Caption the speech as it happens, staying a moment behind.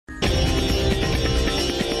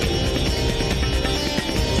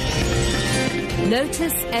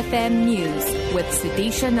Lotus FM News with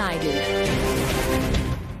SUDISHA Naidu.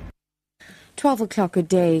 12 o'clock a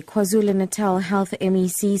day, KwaZulu-Natal Health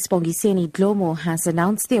MEC Sibongiseni Dlomo has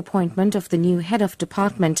announced the appointment of the new head of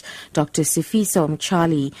department, Dr. Sifiso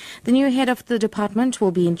Mtshali. The new head of the department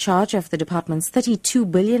will be in charge of the department's 32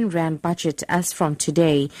 billion rand budget as from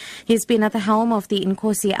today. He's been at the helm of the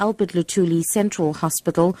Nkosi Albert Luthuli Central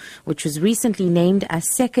Hospital, which was recently named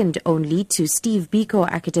as second only to Steve Biko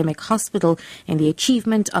Academic Hospital in the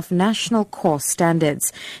achievement of national core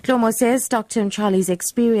standards. Dlomo says Dr. Mtshali's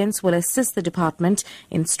experience will assist the department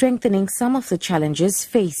in strengthening some of the challenges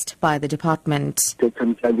faced by the department. Dr.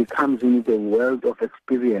 Mtshali comes in with a world of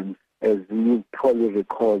experience. As you probably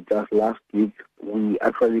recall, just last week, we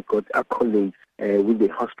actually got accolades with the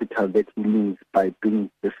hospital that he leads by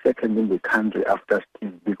being the second in the country after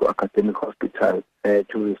Steve Biko Academic Hospital to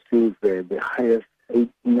receive the highest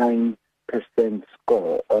 89%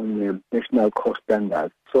 score on national core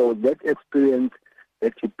standards. So that experience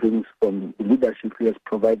that he brings from the leadership he has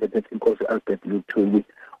provided at Nkosi Albert Luthuli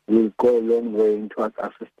will go a long way towards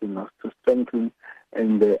assisting us to strengthen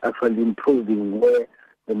and actually improving where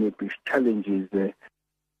there may be challenges.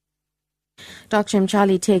 Dr.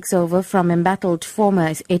 Mtshali takes over from embattled former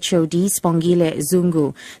HOD Spongile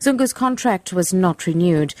Zungu. Zungu's contract was not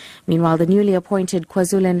renewed. Meanwhile, the newly appointed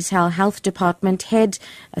KwaZulu-Natal Health Department head,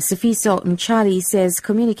 Sifiso Mtshali, says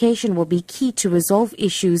communication will be key to resolve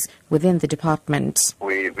issues within the department.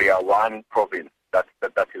 We are one province that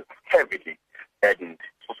is heavily burdened.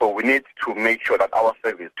 So we need to make sure that our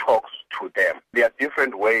service talks to them. There are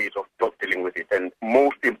different ways of dealing with it, and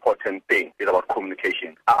most important thing is about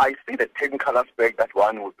communication. I see the technical aspect that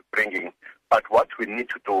one will be bringing, but what we need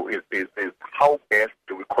to do is how best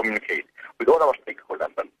do we communicate with all our stakeholders.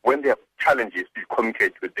 And when there are challenges, we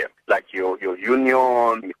communicate with them, like your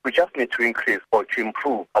union. We just need to increase or to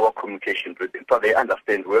improve our communication with them so they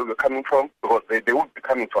understand where we're coming from, because they will be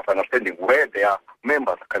coming to us understanding where their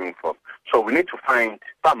members are coming from. So we need to find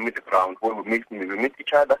some middle ground where we meet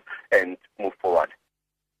each other and move forward.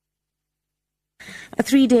 A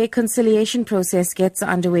 3-day conciliation process gets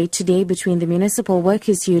underway today between the Municipal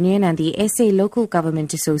Workers Union and the SA Local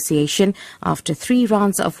Government Association after 3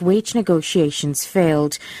 rounds of wage negotiations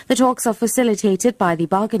failed. The talks are facilitated by the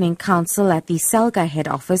Bargaining Council at the SALGA head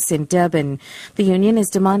office in Durban. The union is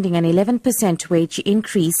demanding an 11% wage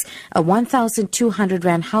increase, a 1,200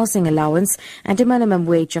 rand housing allowance and a minimum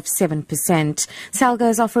wage of 7%. SALGA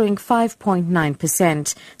is offering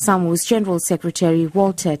 5.9%. SAMWU's General Secretary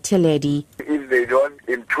Walter Teledi. If they don't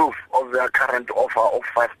improve on their current offer of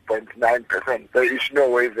 5.9%, there is no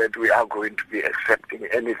way that we are going to be accepting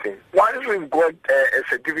anything. Once we've got a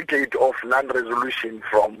certificate of non-resolution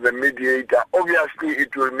from the mediator, obviously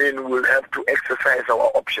it will mean we'll have to exercise our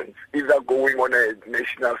options, either going on a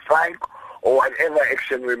national strike or whatever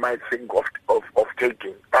action we might think of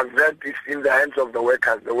taking. But that is in the hands of the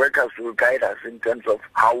workers. The workers will guide us in terms of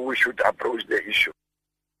how we should approach the issue.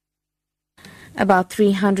 About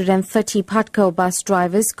 330 Putco bus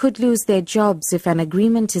drivers could lose their jobs if an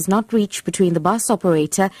agreement is not reached between the bus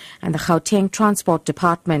operator and the Gauteng Transport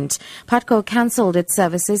Department. Putco cancelled its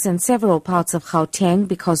services in several parts of Gauteng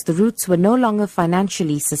because the routes were no longer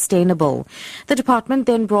financially sustainable. The department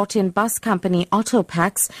then brought in bus company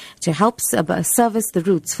Autopax to help service the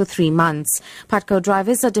routes for 3 months. Putco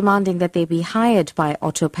drivers are demanding that they be hired by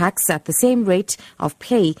Autopax at the same rate of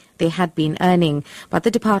pay they had been earning, but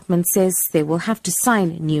the department says they will have to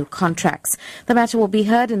sign new contracts. The matter will be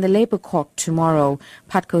heard in the Labour Court tomorrow.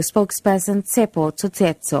 Putco spokesperson Tsepo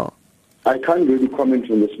Tsotetso. I can't really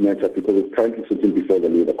comment on this matter because it's currently sitting before the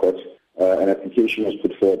Labour Court. An application was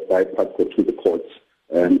put forward by Putco to the courts.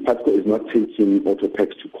 Putco is not taking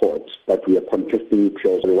Autopax to court, but we are contesting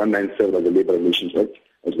clause 197 of the Labour Relations Act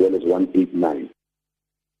as well as 189.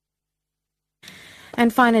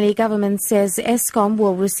 And finally, government says Eskom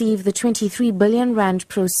will receive the 23 billion rand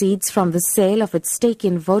proceeds from the sale of its stake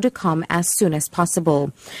in Vodacom as soon as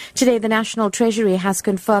possible. Today, the National Treasury has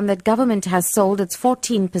confirmed that government has sold its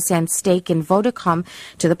 14% stake in Vodacom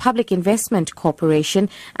to the Public Investment Corporation,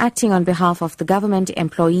 acting on behalf of the Government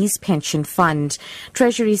Employees Pension Fund.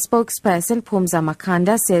 Treasury spokesperson Phumza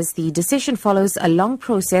Makhanda says the decision follows a long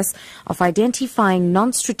process of identifying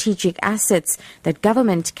non-strategic assets that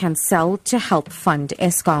government can sell to help fund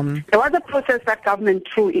Eskom. There was a process that government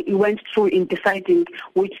went through in deciding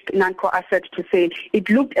which non-core assets to sell. It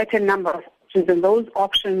looked at a number of options, and those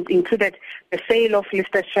options included the sale of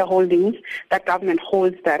listed shareholdings that government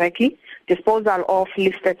holds directly, disposal of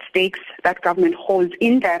listed stakes that government holds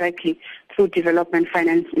indirectly through development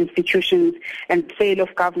finance institutions, and sale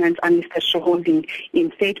of government's unlisted shareholding in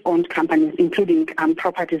state-owned companies, including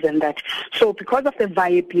properties and that. So because of the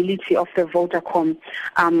viability of the Vodacom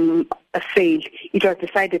sale, it was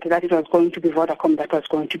decided that it was going to be Vodacom that was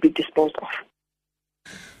going to be disposed of.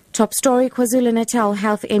 Top story, KwaZulu-Natal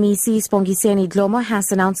Health MEC Sibongiseni Dlomo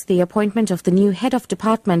has announced the appointment of the new head of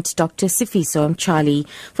department, Dr. Sifiso Mtshali.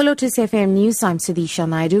 For Lotus FM News, I'm SUDISHA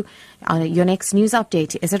Naidu. Your next news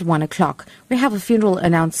update is at 1 o'clock. We have a funeral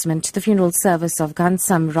announcement. The funeral service of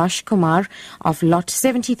Gansam Rash Kumar of Lot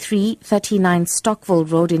 7339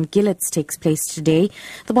 Stockville Road in Gillets takes place today.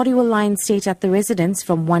 The body will lie in state at the residence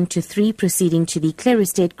from 1 to 3, proceeding to the Clear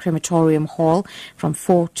Estate Crematorium Hall from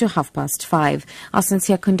 4 to 5:30. Our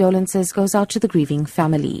sincere condolences goes out to the grieving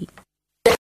family.